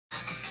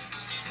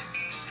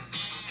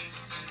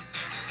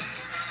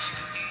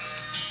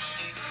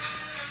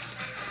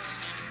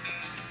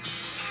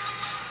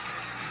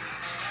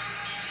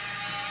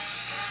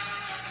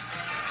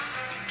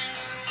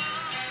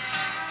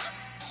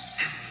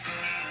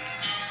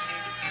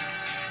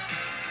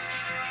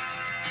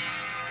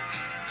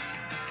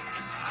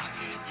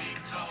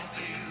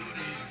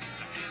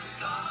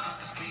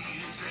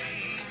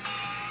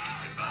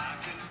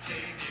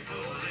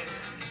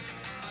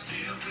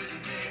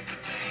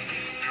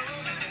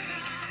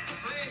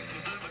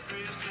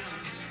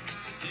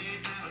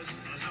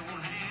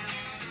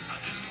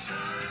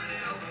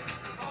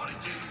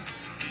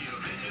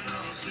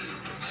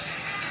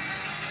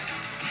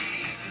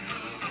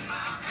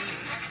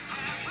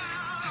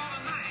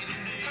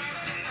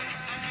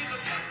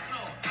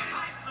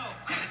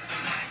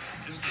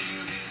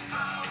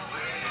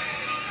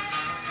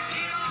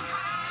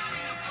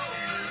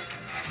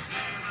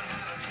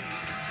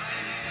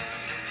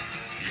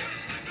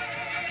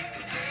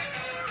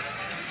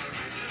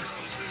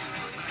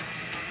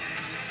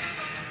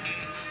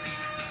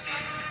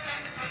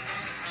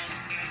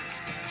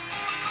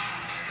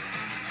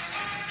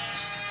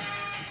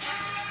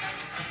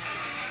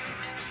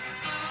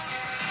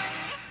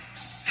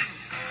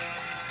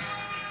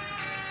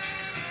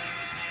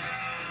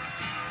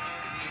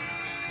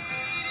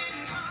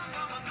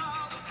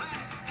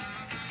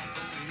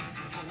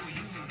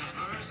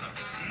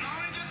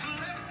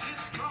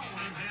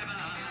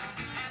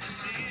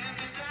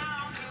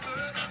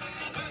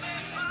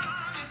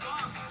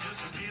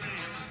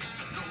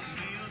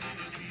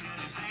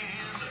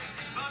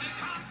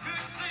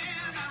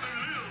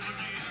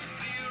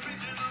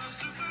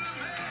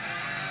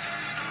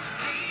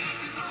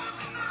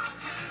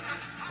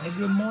Well,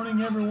 good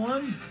morning,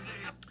 everyone.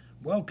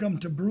 Welcome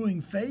to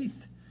Brewing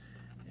Faith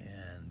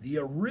and the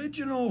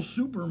original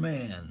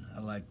Superman. I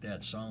like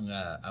that song.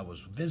 I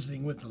was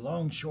visiting with the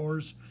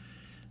Longshores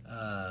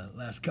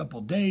last couple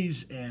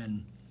days,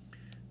 and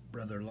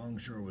Brother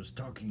Longshore was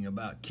talking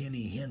about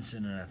Kenny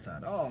Henson, and I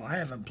thought, oh, I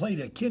haven't played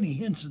a Kenny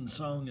Henson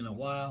song in a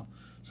while,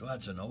 so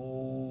that's an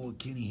old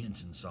Kenny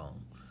Henson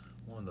song.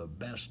 One of the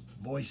best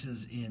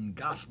voices in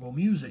gospel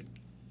music.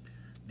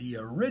 The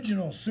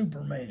original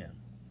Superman.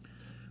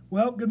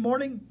 Well, good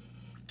morning.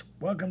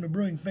 Welcome to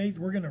Brewing Faith.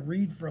 We're going to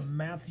read from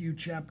Matthew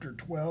chapter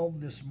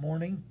 12 this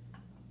morning.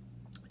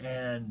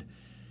 And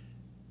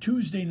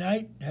Tuesday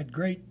night had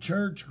great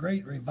church,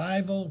 great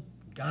revival.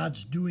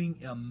 God's doing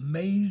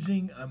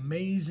amazing,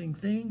 amazing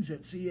things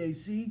at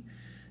CAC.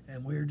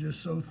 And we're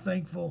just so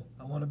thankful.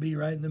 I want to be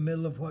right in the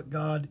middle of what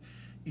God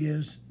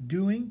is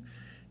doing.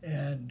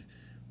 And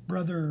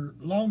Brother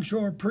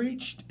Longshore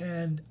preached,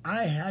 and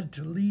I had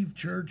to leave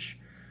church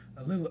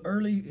a little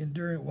early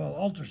while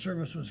altar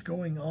service was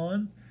going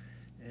on,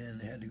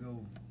 and had to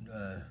go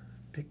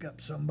pick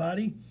up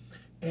somebody,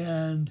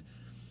 and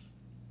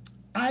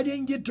I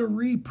didn't get to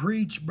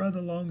re-preach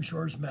Brother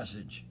Longshore's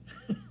message.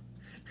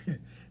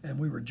 And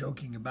we were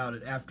joking about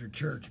it after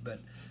church, but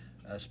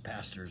us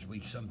pastors,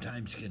 we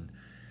sometimes can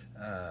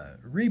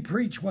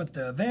re-preach what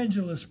the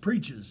evangelist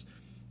preaches.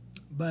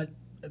 But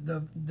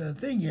the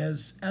thing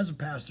is, as a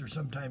pastor,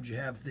 sometimes you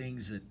have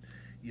things that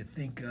you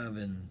think of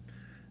and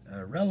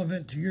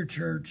relevant to your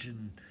church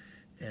and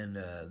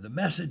the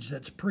message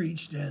that's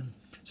preached. And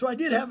so I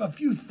did have a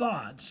few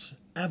thoughts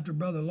after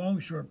Brother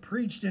Longshore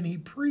preached, and he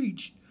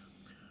preached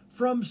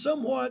from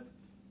somewhat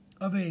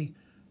of a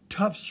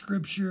tough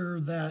scripture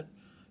that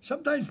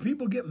sometimes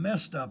people get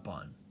messed up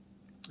on,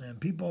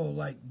 and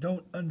people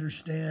don't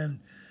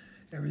understand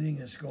everything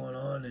that's going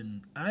on.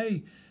 And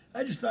I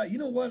just thought, you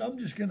know what,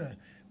 we're just gonna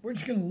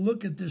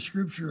look at this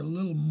scripture a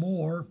little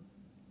more.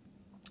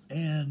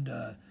 And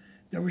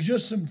there was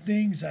just some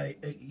things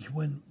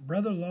when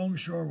Brother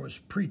Longshore was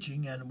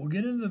preaching, and we'll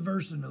get into the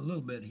verse in a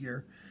little bit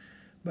here,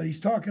 but he's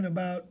talking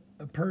about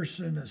a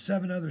person,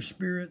 7 other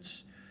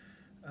spirits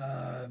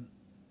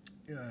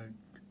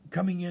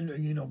coming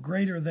in,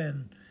 greater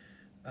than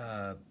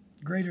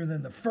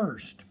the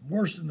first,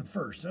 worse than the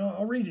first. And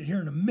I'll read it here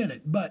in a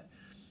minute, but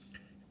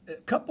a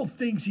couple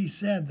things he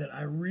said that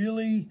I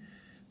really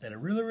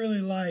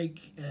like,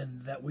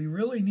 and that we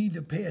really need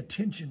to pay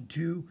attention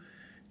to.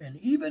 And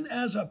even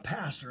as a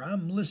pastor,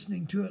 I'm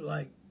listening to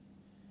it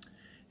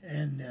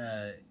and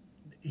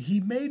he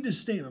made the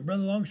statement,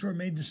 Brother Longshore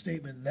made the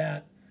statement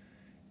that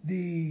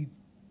the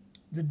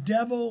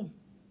devil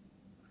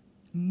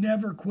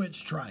never quits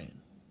trying,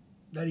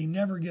 that he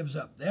never gives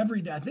up. Every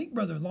day, I think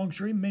Brother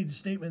Longshore made the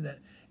statement that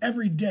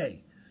every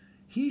day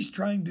he's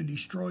trying to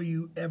destroy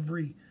you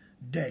every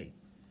day.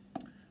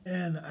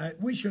 And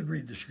we should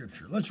read the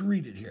scripture. Let's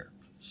read it here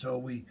so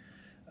we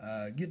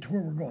get to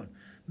where we're going.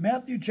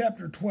 Matthew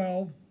chapter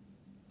 12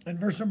 and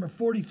verse number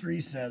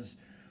 43 says,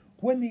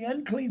 "When the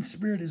unclean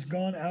spirit is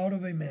gone out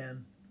of a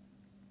man,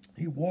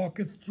 he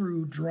walketh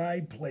through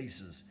dry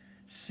places,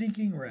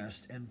 seeking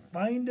rest, and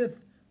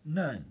findeth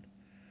none.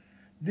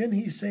 Then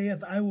he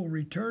saith, I will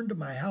return to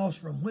my house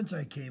from whence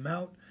I came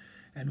out.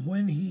 And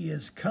when he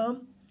is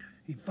come,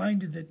 he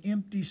findeth it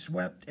empty,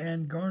 swept,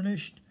 and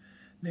garnished.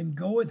 Then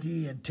goeth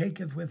he and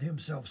taketh with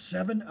himself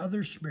 7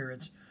 other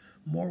spirits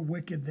more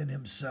wicked than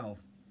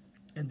himself.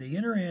 And they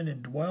enter in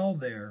and dwell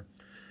there.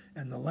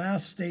 And the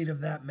last state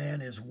of that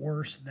man is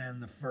worse than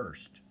the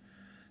first.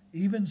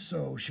 Even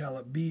so shall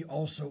it be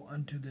also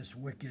unto this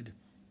wicked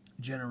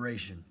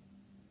generation."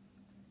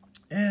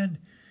 And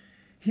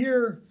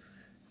here,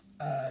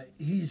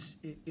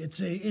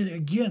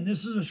 again,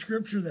 this is a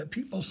scripture that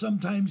people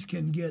sometimes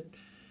can get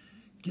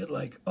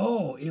like,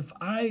 oh, if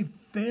I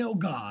fail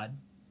God,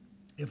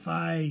 if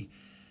I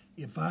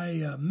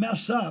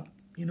mess up,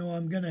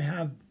 I'm going to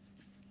have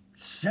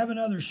 7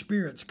 other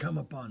spirits come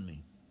upon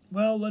me.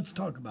 Well, let's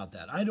talk about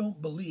that. I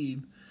don't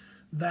believe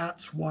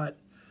that's what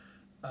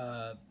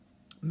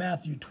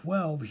Matthew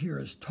 12 here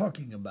is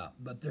talking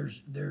about. But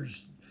there's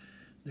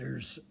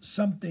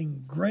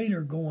something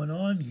greater going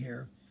on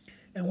here.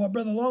 And what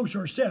Brother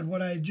Longshore said,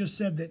 what I just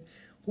said, that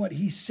what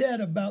he said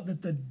about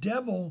that the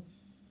devil,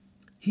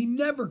 he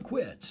never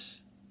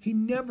quits. He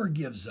never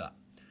gives up.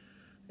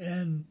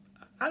 And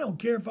I don't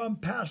care if I'm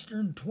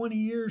pastoring 20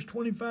 years,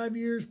 25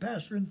 years,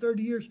 pastoring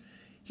 30 years.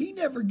 He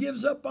never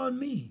gives up on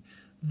me.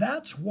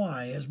 That's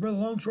why, as Brother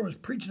Longshore was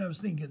preaching, I was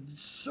thinking,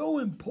 it's so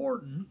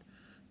important.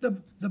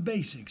 The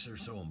basics are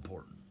so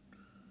important.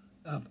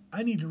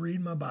 I need to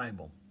read my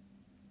Bible.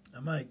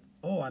 I'm like,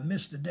 oh, I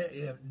missed a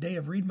day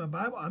of reading my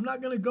Bible. I'm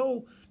not going to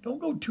go. Don't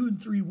go 2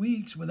 and 3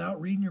 weeks without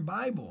reading your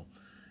Bible.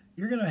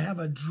 You're going to have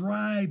a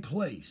dry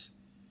place.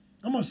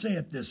 I'm going to say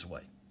it this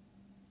way.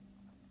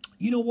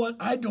 You know what?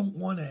 I don't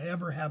want to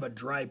ever have a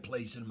dry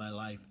place in my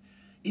life,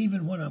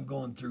 even when I'm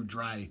going through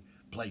dry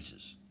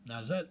places.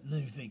 Now, then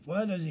you think, well,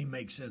 that doesn't even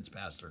make sense,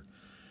 Pastor.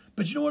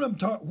 But you know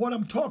what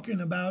I'm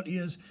talking about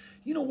is,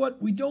 you know what?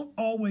 We don't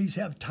always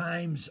have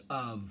times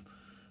of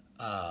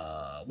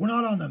we're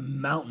not on the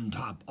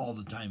mountaintop all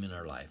the time in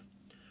our life.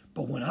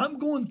 But when I'm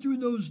going through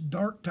those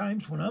dark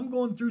times, when I'm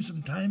going through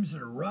some times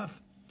that are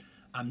rough,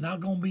 I'm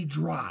not going to be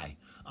dry.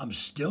 I'm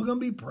still going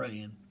to be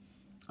praying.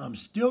 I'm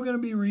still going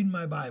to be reading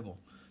my Bible.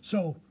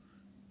 So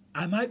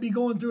I might be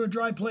going through a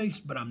dry place,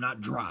 but I'm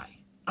not dry.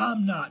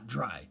 I'm not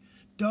dry.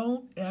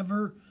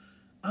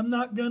 I'm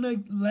not going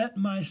to let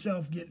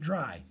myself get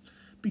dry,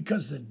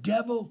 because the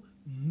devil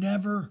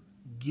never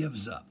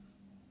gives up.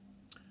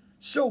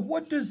 So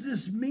what does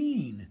this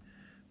mean?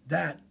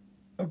 That,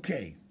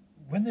 okay,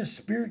 when this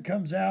spirit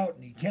comes out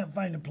and he can't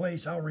find a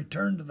place, I'll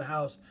return to the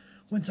house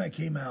whence I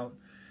came out.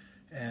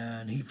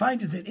 And he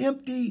findeth it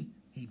empty.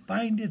 He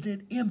findeth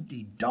it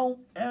empty. Don't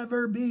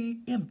ever be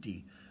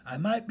empty. I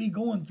might be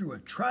going through a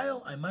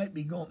trial. I might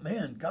be going,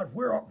 man, God,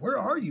 where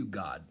are you,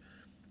 God?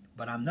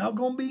 But I'm now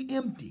going to be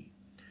empty.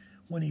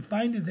 When he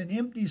findeth it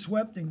empty,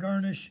 swept, and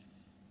garnished,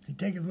 he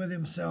taketh with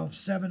himself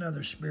 7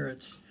 other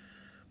spirits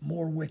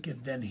more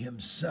wicked than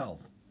himself.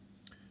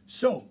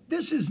 So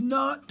this is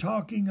not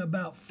talking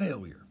about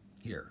failure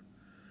here.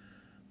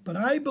 But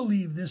I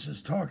believe this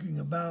is talking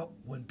about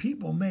when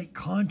people make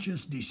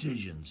conscious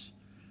decisions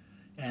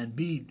and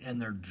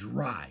they're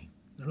dry.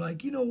 They're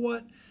like, you know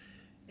what?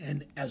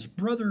 And as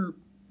Brother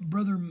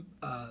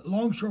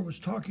Longshore was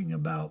talking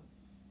about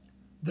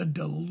the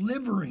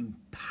delivering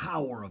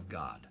power of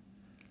God.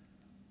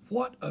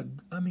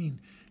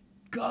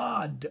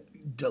 God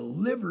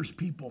delivers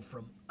people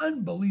from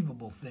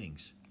unbelievable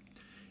things.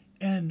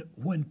 And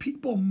when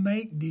people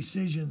make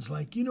decisions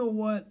like, you know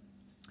what?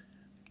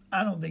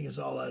 I don't think it's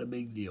all that a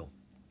big deal.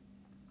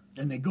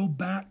 And they go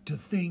back to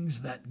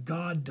things that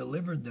God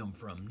delivered them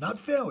from. Not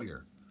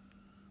failure.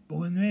 But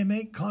when they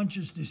make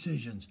conscious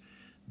decisions,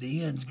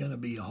 the end's going to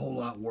be a whole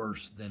lot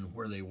worse than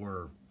where they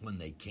were when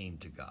they came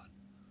to God.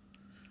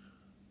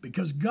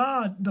 Because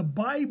the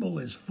Bible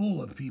is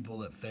full of people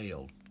that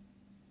failed,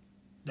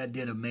 that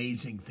did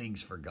amazing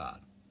things for God.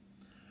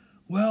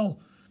 Well,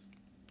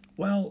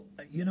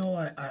 you know,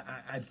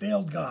 I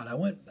failed God.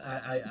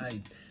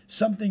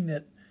 Something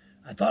that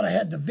I thought I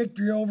had the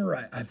victory over,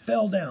 I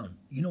fell down.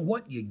 You know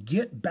what? You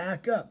get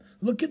back up.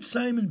 Look at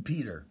Simon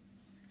Peter.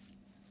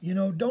 You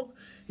know,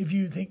 if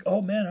you think,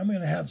 oh man, I'm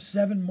going to have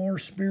 7 more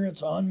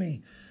spirits on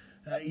me,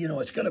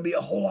 it's going to be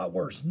a whole lot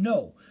worse.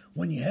 No,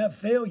 when you have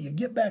failed, you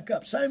get back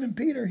up. Simon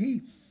Peter,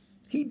 he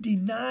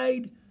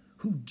denied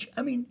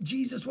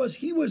Jesus was.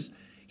 He was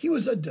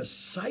a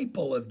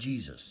disciple of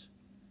Jesus.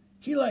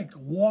 He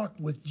walked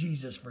with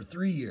Jesus for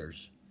 3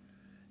 years.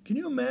 Can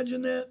you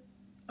imagine that?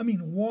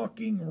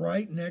 Walking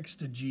right next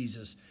to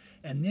Jesus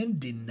and then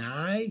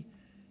deny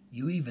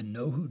you even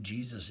know who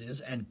Jesus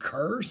is and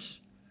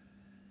curse.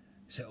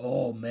 Say,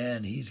 oh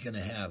man, he's going to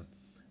have.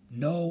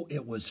 No,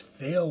 it was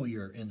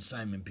failure in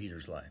Simon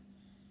Peter's life.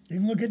 You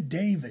can look at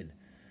David.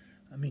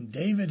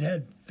 David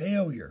had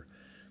failure.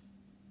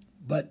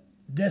 But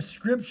this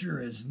scripture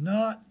is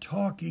not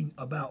talking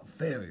about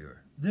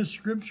failure. This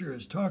scripture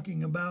is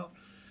talking about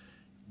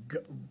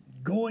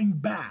going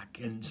back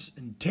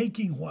and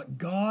taking what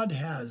God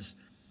has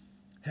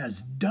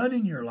done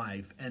in your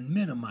life and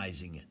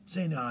minimizing it.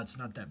 Saying, no, it's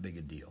not that big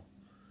a deal.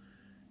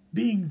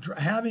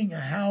 Having a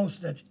house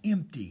that's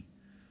empty,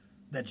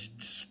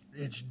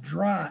 it's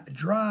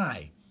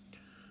dry.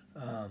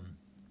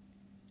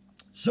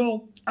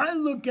 So I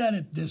look at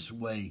it this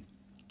way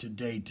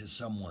today to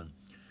someone.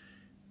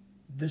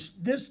 This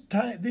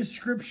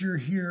scripture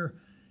here,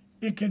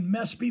 it can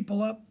mess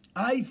people up.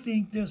 I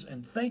think this,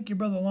 and thank you,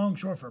 Brother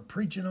Longshore, for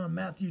preaching on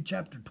Matthew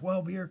chapter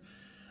 12 here.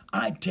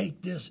 I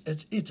take this,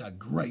 it's a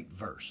great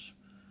verse.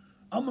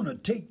 I'm going to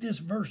take this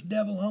verse,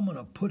 devil, I'm going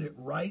to put it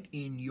right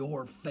in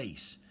your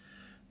face.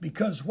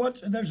 Because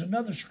there's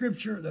another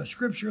scripture, the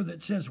scripture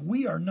that says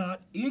we are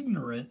not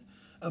ignorant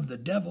of the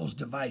devil's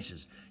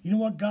devices. You know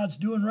what God's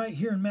doing right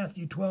here in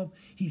Matthew 12?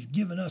 He's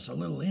given us a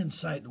little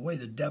insight in the way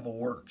the devil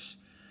works.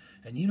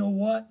 And you know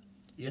what?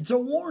 It's a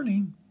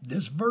warning.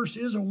 This verse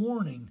is a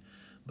warning.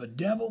 But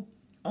devil,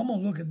 I'm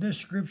going to look at this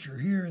scripture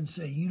here and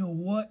say, you know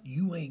what?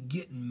 You ain't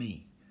getting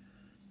me.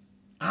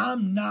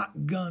 I'm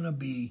not going to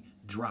be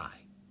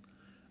dry.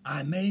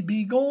 I may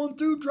be going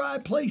through dry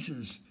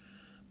places,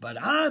 but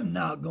I'm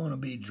not going to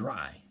be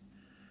dry.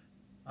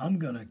 I'm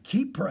going to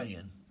keep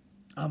praying.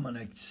 I'm going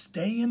to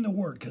stay in the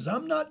Word because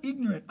I'm not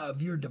ignorant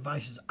of your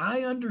devices.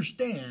 I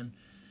understand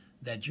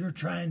that you're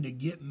trying to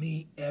get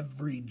me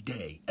every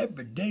day.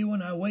 Every day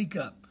when I wake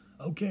up.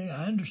 Okay,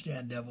 I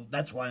understand, devil.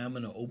 That's why I'm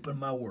going to open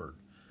my Word.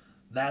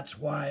 That's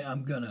why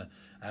I'm going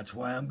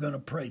to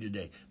pray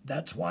today.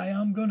 That's why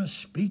I'm going to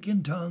speak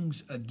in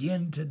tongues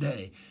again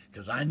today,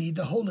 because I need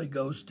the Holy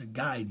Ghost to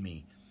guide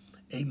me.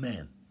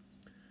 Amen.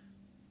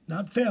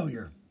 Not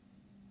failure.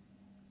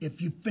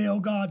 If you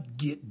fail God,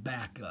 get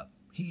back up.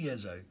 He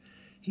is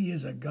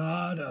a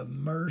God of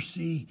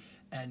mercy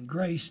and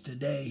grace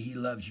today. He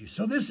loves you.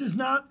 So this is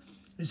not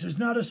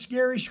a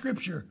scary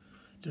scripture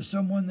to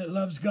someone that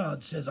loves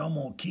God. Says, I'm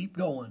going to keep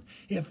going.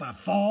 If I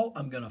fall,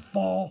 I'm going to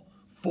fall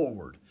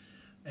forward.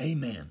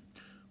 Amen.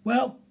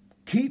 Well,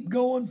 keep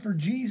going for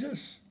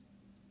Jesus.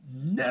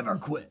 Never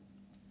quit.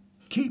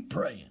 Keep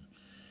praying.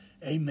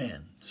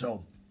 Amen.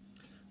 So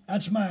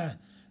that's my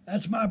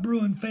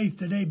brewing faith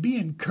today. Be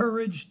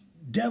encouraged,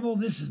 devil.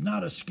 This is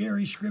not a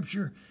scary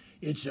scripture.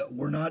 It's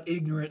we're not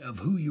ignorant of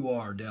who you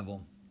are,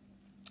 devil.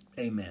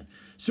 Amen.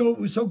 So it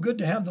was so good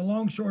to have the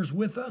Longshores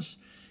with us,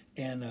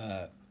 and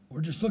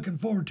we're just looking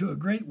forward to a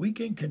great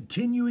weekend,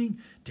 continuing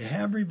to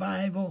have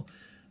revival.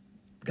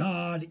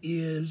 God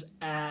is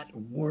at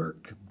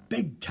work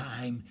big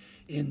time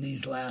in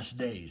these last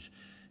days.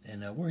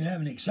 And we're going to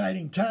have an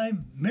exciting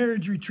time.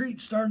 Marriage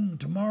retreat starting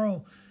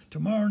tomorrow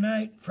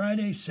night,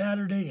 Friday,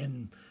 Saturday,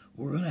 and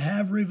we're going to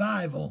have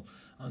revival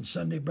on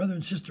Sunday. Brother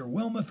and Sister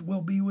Wilmoth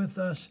will be with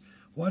us.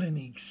 What an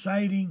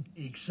exciting,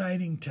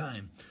 exciting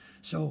time.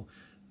 So,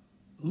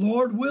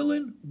 Lord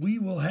willing, we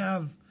will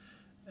have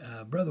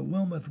Brother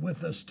Wilmoth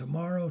with us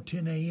tomorrow,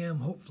 10 a.m.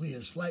 Hopefully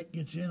his flight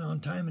gets in on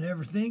time and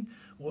everything.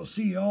 We'll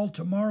see you all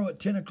tomorrow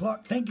at 10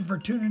 o'clock. Thank you for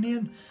tuning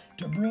in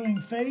to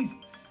Brewing Faith.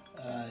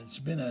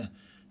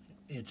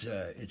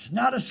 It's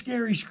not a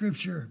scary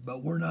scripture,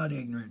 but we're not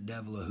ignorant,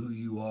 devil, of who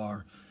you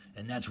are.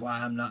 And that's why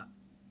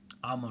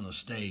I'm going to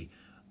stay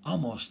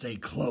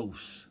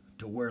close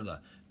to where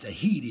the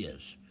heat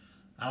is.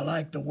 I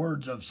like the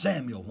words of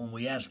Samuel when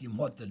we asked him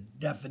what the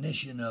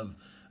definition of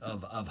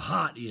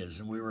hot is,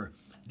 and we were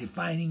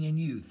defining in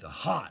youth the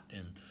hot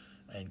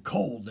and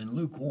cold and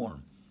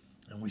lukewarm.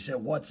 And we said,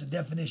 what's the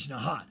definition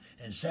of hot?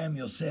 And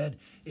Samuel said,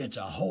 it's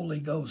a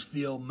Holy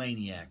Ghost-filled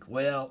maniac.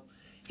 Well,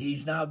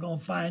 he's not going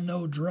to find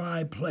no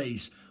dry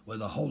place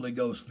with a Holy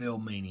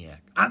Ghost-filled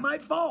maniac. I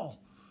might fall,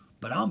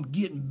 but I'm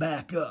getting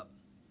back up.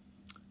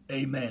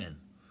 Amen.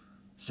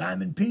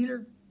 Simon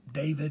Peter,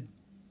 David,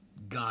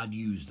 God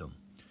used them.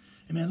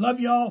 Amen.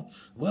 Love y'all.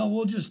 Well,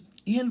 we'll just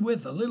end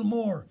with a little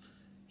more.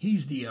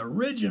 He's the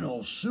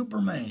original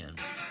Superman.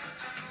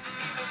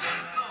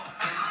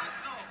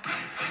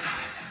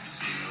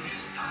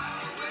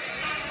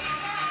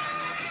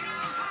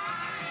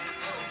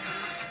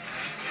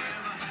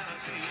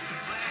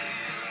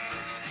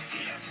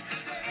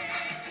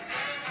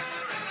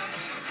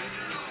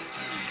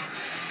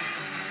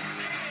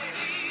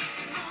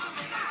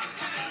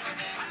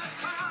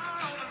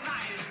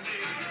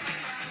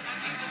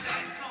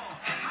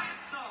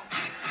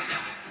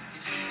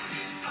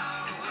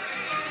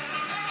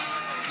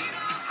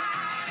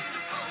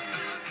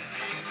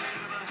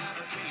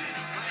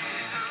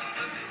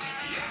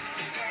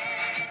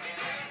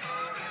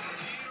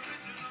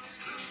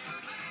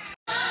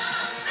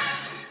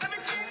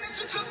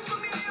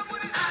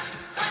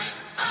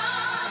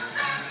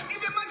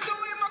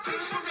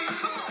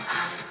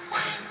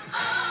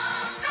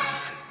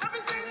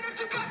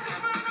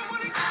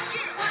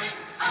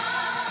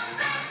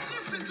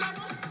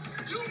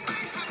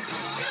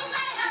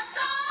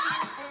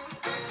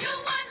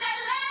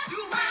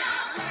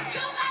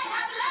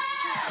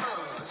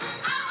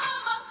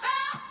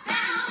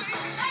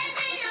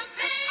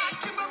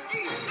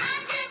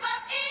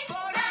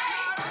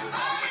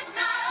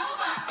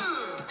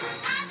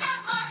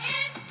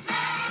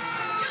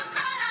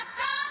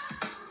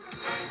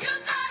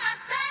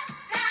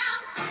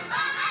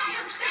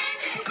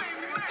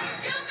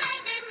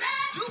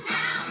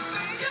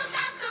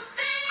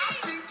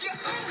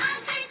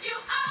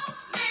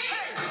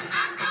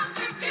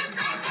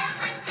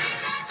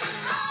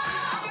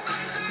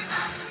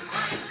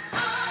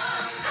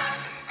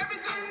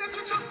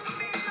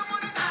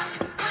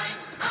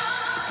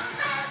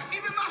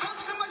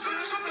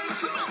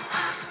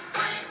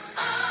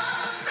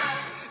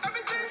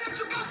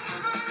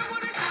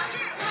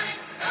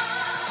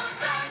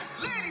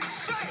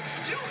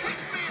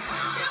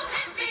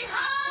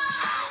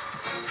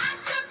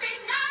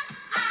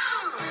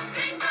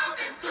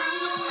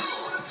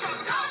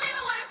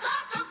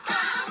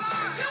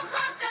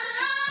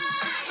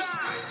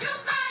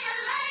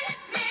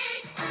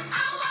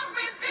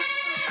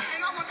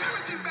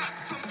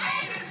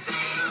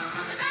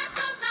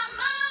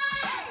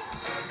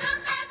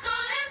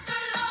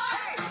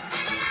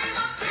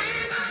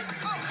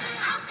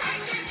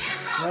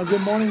 Well,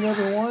 good morning,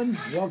 everyone.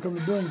 Welcome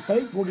to Brewing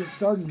Faith. We'll get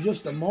started in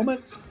just a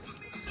moment.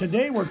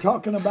 Today, we're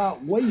talking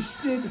about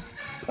wasted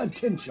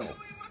potential.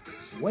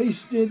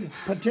 Wasted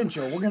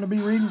potential. We're going to be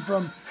reading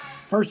from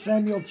 1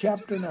 Samuel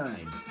chapter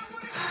 9.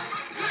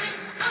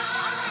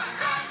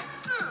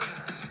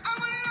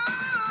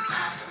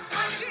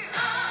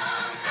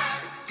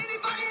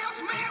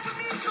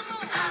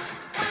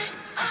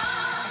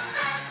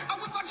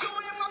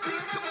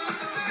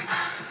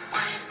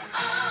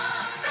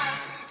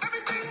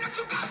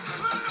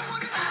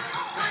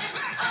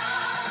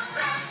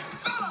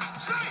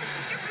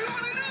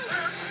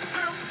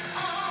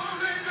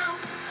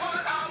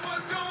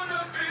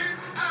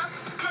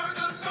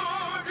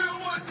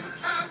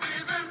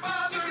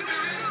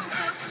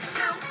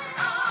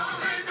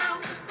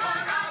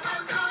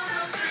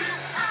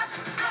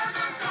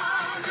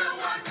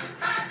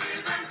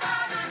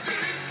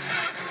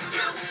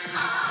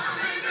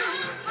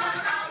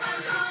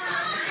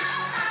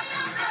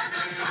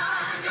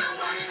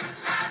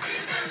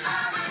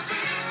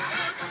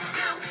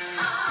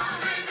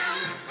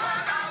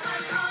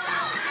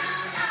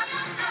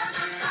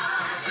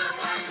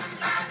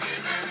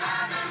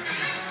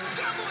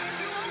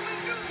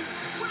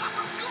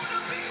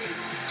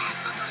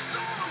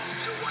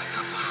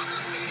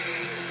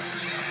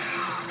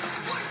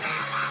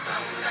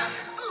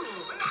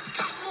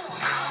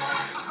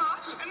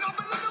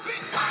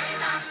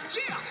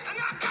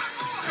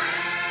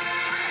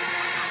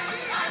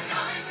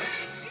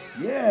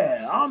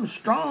 Yeah, I'm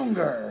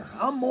stronger.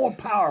 I'm more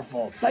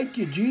powerful. Thank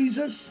you,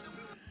 Jesus.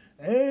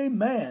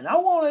 Amen. I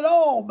want it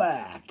all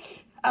back.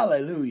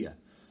 Hallelujah.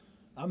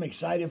 I'm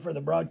excited for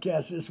the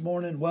broadcast this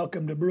morning.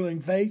 Welcome to Brewing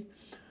Faith.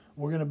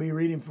 We're going to be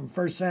reading from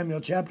 1 Samuel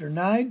chapter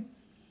 9.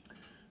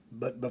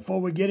 But before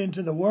we get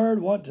into the word,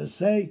 I want to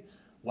say,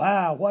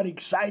 wow, what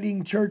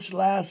exciting church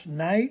last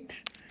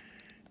night.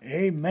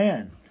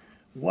 Amen.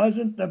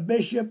 Wasn't the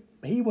bishop,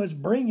 he was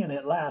bringing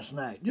it last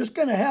night. Just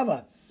going to have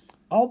a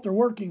altar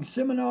working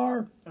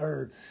seminar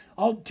or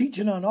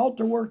teaching on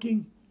altar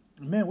working.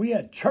 Man, we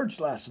had church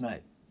last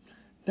night.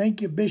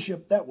 Thank you,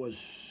 Bishop. That was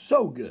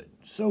so good.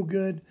 So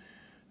good.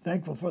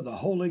 Thankful for the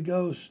Holy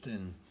Ghost.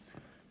 And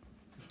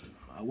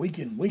we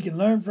can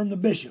learn from the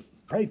Bishop.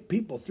 Pray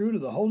people through to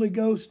the Holy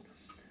Ghost.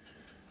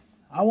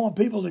 I want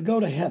people to go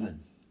to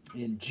heaven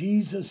in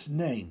Jesus'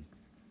 name.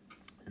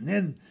 And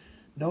then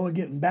Noah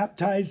getting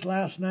baptized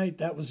last night.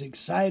 That was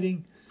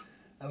exciting.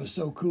 That was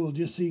so cool.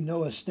 Just see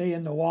Noah stay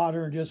in the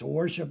water and just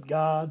worship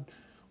God.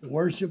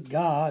 Worship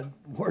God.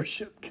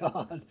 Worship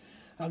God.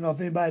 I don't know if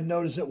anybody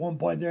noticed at one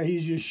point there,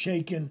 he's just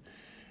shaking.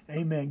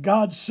 Amen.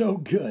 God's so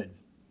good.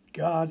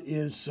 God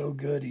is so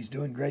good. He's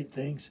doing great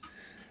things.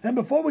 And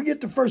before we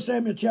get to 1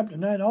 Samuel chapter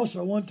 9, also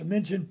I want to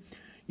mention,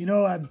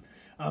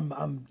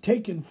 I'm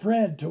taking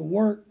Fred to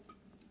work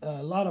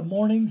a lot of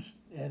mornings,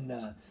 and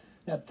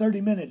that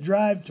 30-minute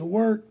drive to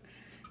work,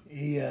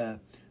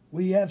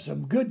 we have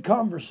some good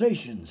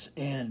conversations,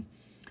 and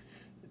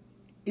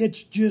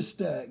it's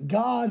just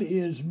God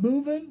is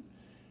moving.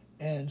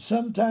 And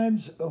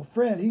sometimes,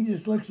 Fred, he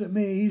just looks at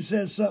me. He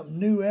says something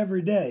new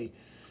every day.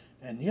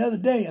 And the other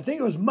day, I think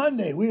it was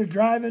Monday, we were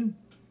driving.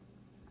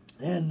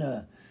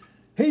 And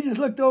he just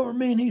looked over at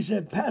me and he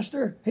said,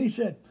 Pastor, he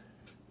said,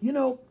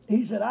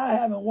 I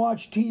haven't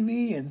watched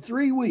TV in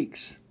 3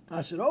 weeks.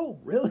 I said, oh,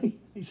 really?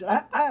 He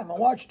said, I haven't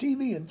watched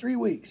TV in 3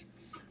 weeks.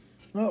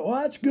 Well,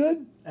 that's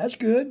good. That's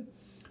good.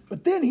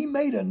 But then he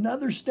made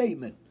another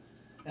statement.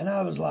 And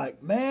I was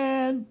like,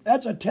 man,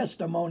 that's a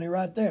testimony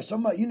right there.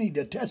 Somebody, you need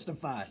to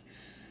testify.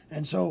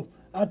 And so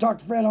I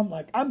talked to Fred. I'm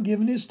like, I'm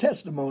giving his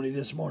testimony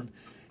this morning.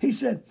 He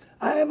said,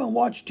 I haven't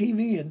watched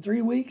TV in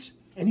 3 weeks.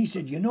 And he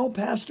said,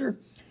 Pastor,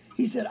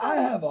 he said, I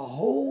have a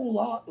whole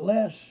lot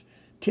less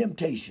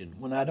temptation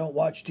when I don't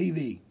watch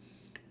TV.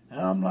 And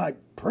I'm like,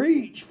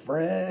 preach,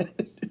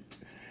 Fred.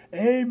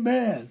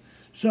 Amen.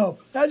 So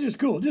that's just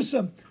cool. Just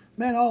some,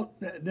 man,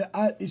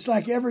 it's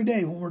like every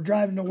day when we're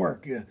driving to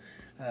work.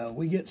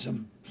 We get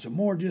some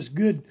more just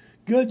good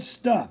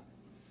stuff.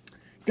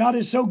 God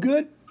is so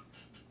good,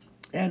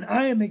 and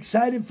I am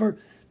excited for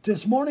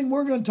this morning.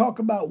 We're going to talk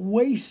about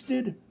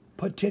wasted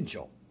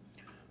potential.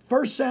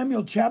 1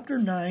 Samuel chapter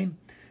 9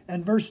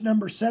 and verse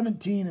number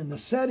 17, and the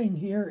setting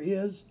here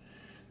is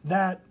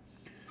that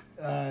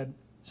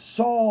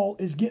Saul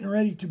is getting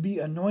ready to be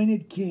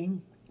anointed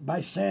king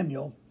by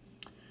Samuel,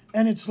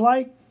 and it's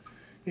like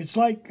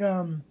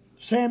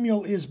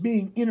Samuel is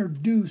being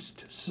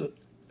introduced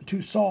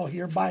to Saul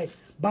here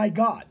by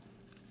God.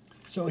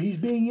 So he's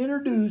being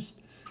introduced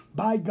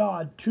by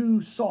God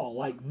to Saul.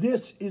 Like,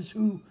 this is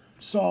who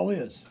Saul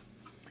is.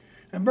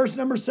 And verse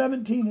number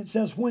 17, it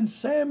says, when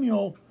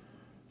Samuel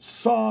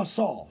saw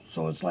Saul.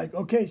 So it's like,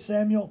 okay,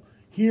 Samuel,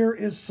 here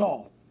is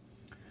Saul.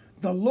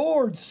 The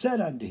Lord said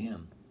unto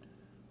him.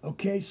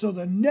 Okay, so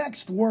the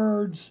next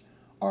words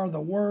are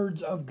the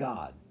words of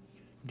God.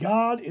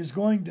 God is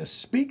going to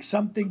speak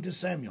something to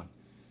Samuel.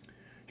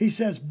 He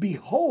says,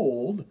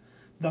 behold,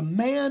 the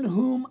man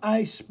whom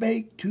I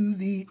spake to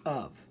thee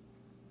of.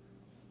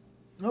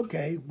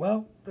 Okay,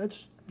 well,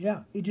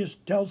 he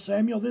just tells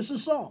Samuel, this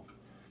is Saul.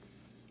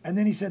 And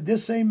then he said,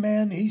 this same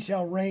man, he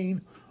shall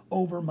reign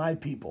over my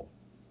people.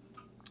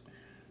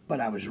 But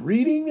I was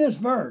reading this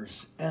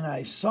verse, and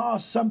I saw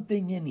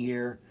something in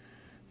here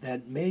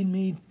that made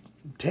me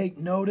take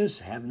notice,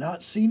 have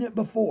not seen it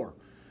before.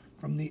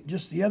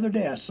 Just the other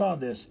day, I saw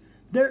this.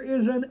 There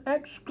is an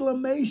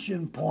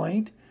exclamation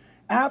point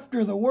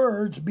after the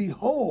words,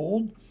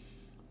 behold,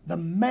 the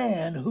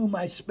man whom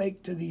I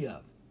spake to thee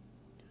of.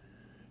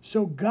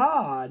 So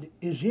God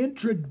is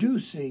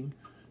introducing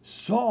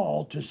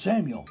Saul to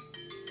Samuel.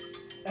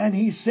 And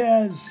he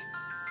says,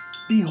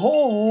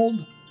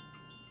 behold,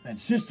 and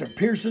Sister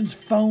Pearson's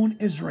phone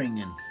is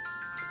ringing.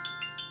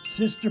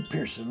 Sister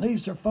Pearson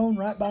leaves her phone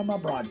right by my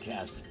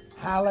broadcast.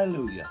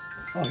 Hallelujah.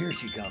 Oh, here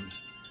she comes.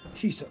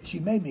 She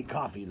made me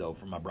coffee, though,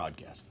 for my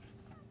broadcast.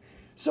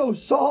 So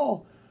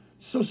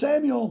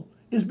Samuel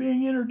is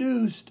being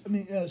introduced.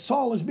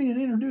 Saul is being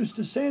introduced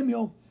to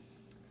Samuel,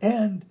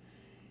 and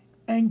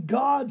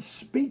God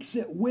speaks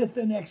it with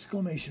an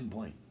exclamation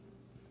point.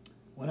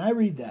 When I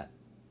read that,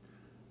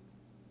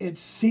 it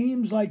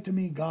seems like to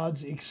me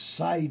God's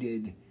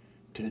excited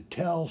to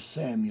tell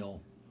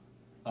Samuel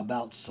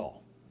about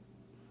Saul.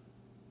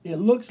 It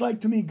looks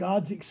like to me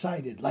God's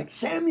excited. Like,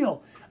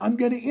 Samuel, I'm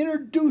going to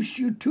introduce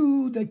you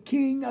to the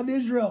king of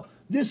Israel.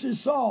 This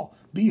is Saul.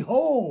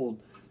 Behold,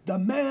 the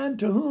man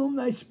to whom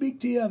I speak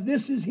to you of.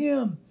 This is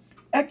him.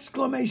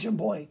 Exclamation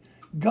point.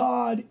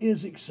 God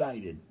is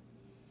excited.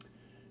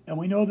 And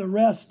we know the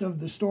rest of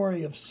the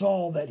story of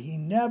Saul, that he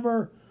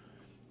never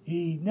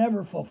He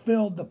never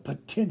fulfilled the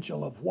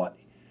potential of what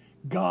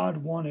God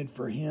wanted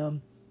for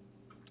him.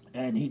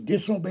 And he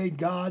disobeyed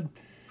God.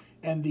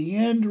 And the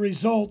end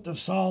result of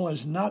Saul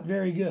is not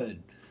very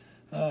good.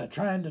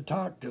 Trying to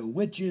talk to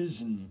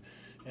witches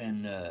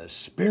and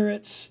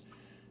spirits.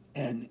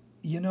 And,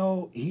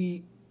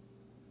 it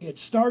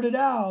started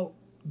out,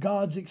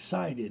 God's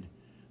excited.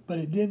 But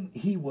it didn't,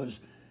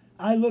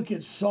 I look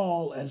at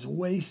Saul as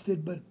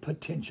wasted but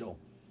potential.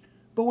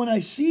 But when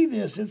I see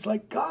this, it's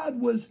like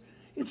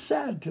it's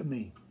sad to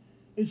me.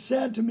 It's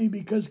sad to me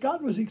because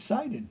God was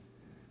excited.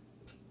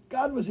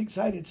 God was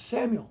excited.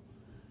 Samuel,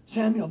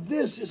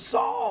 this is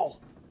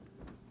Saul.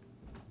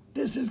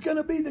 This is going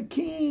to be the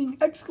king!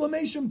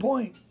 Exclamation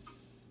point.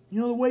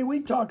 The way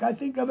we talk, I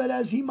think of it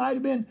as he might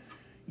have been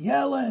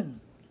yelling.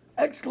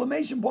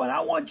 Exclamation point.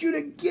 I want you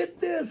to get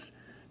this.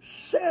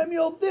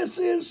 Samuel, this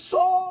is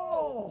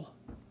Saul.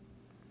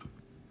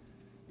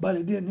 But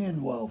it didn't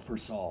end well for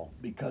Saul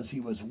because he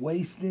was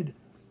wasted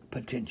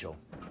potential.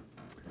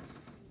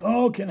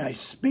 Oh, can I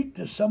speak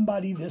to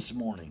somebody this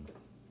morning?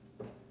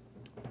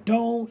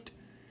 Don't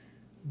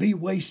be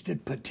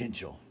wasted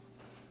potential.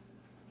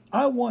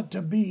 I want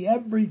to be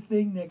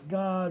everything that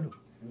God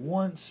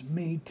wants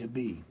me to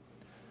be.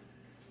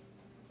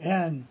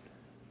 And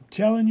I'm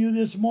telling you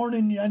this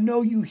morning, I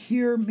know you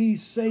hear me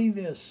say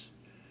this,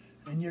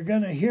 and you're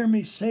going to hear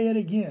me say it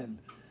again,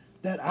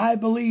 that I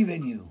believe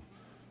in you.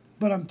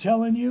 But I'm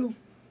telling you,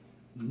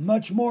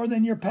 much more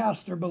than your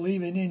pastor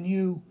believing in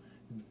you,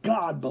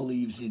 God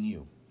believes in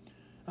you.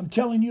 I'm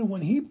telling you,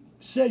 when he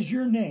says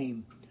your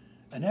name,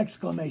 an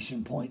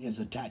exclamation point is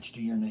attached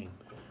to your name.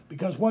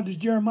 Because what does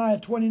Jeremiah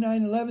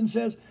 29:11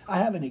 says? I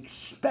have an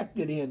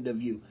expected end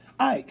of you.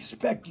 I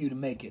expect you to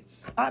make it.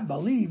 I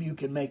believe you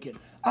can make it.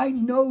 I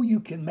know you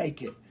can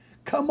make it.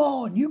 Come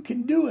on, you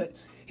can do it.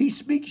 He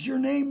speaks your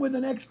name with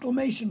an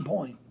exclamation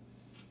point.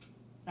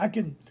 I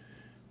can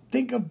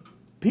think of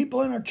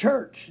people in our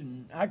church,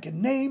 and I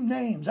can name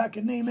names. I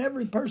can name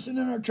every person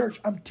in our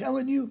church. I'm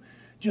telling you,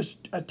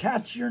 just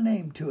attach your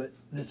name to it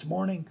this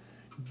morning.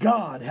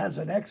 God has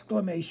an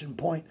exclamation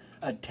point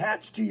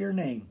attached to your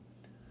name.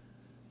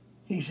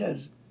 He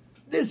says,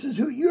 this is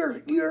who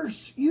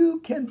you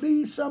can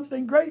be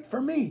something great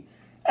for me.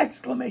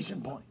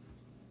 Exclamation point.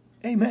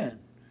 Amen.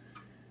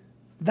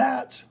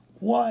 That's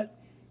what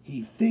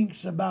he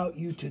thinks about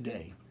you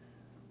today.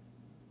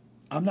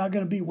 I'm not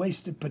going to be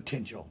wasted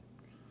potential.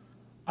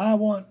 I don't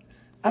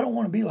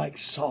want to be like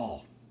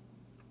Saul.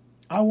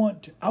 I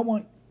want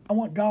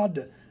God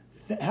to,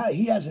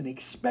 he has an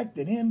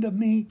expected end of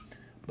me,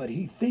 but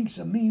he thinks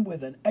of me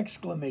with an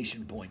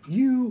exclamation point.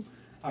 You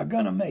are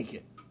going to make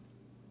it.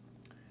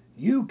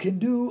 You can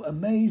do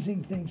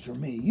amazing things for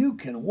me. You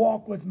can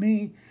walk with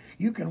me.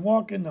 You can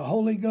walk in the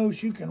Holy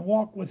Ghost. You can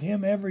walk with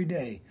him every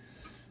day.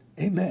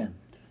 Amen.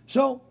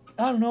 So,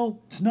 I don't know,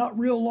 it's not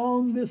real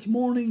long this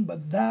morning,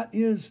 but that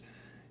is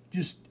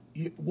just,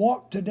 you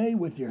walk today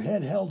with your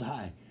head held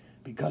high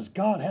because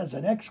God has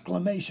an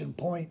exclamation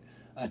point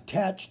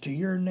attached to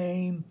your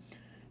name,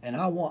 and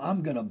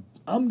I'm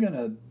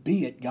gonna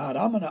be it, God.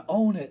 I'm gonna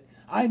own it.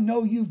 I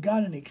know you've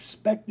got an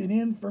expected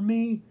end for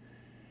me,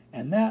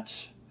 and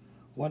that's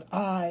what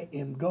I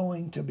am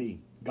going to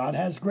be. God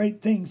has great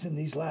things in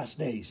these last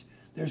days.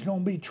 There's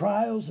going to be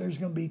trials. There's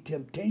going to be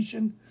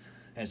temptation.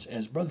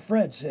 As Brother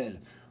Fred said,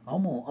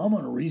 I'm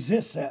going to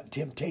resist that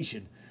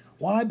temptation.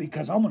 Why?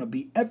 Because I'm going to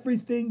be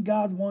everything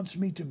God wants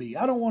me to be.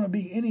 I don't want to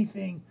be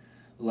anything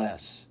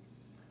less.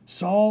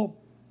 Saul,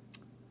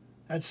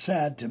 that's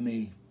sad to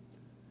me.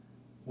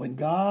 When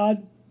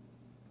God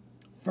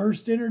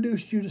first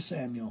introduced you to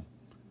Samuel,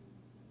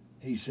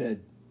 he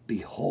said,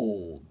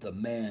 behold the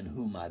man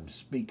whom I'm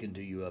speaking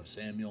to you of,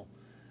 Samuel,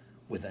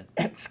 with an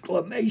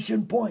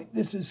exclamation point.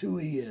 This is who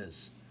he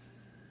is.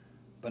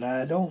 But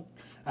I don't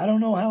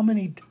know how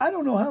many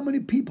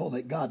people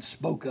that God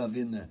spoke of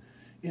in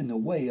the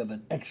way of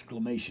an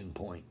exclamation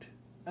point.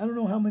 I don't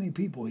know how many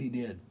people he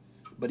did,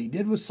 but he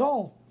did with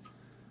Saul.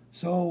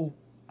 So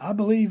I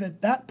believe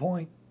at that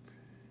point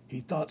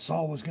he thought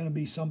Saul was going to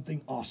be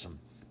something awesome.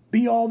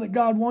 Be all that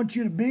God wants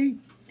you to be.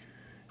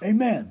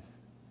 Amen.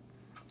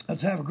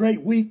 Let's have a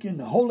great week in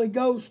the Holy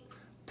Ghost.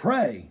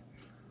 Pray.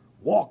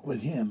 Walk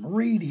with him.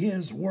 Read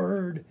his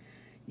word.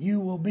 You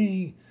will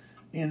be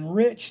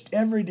enriched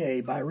every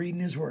day by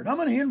reading his word. I'm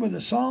going to end with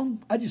a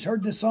song. I just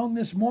heard this song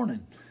this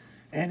morning.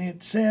 And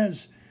it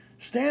says,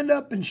 stand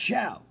up and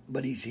shout.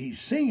 But he's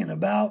singing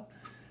about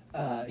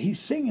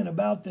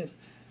that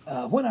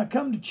when I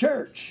come to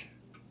church,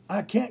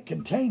 I can't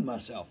contain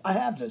myself. I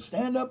have to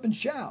stand up and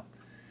shout.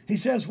 He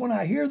says, when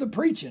I hear the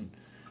preaching,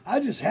 I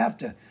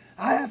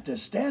have to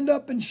stand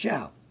up and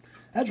shout.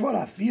 That's what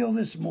I feel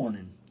this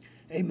morning.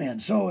 Amen.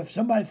 So if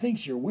somebody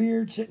thinks you're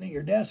weird sitting at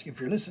your desk, if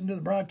you're listening to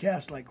the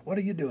broadcast, like, what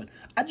are you doing?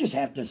 I just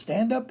have to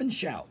stand up and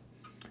shout.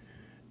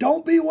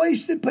 Don't be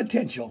wasted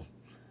potential.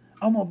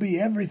 I'm going to be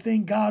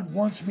everything God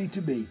wants me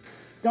to be.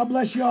 God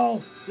bless you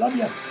all. Love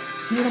you.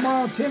 See you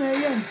tomorrow, 10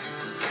 a.m.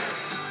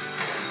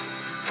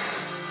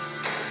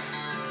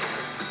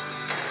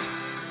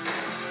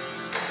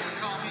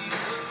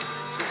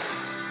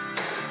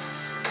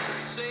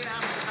 say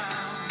I'm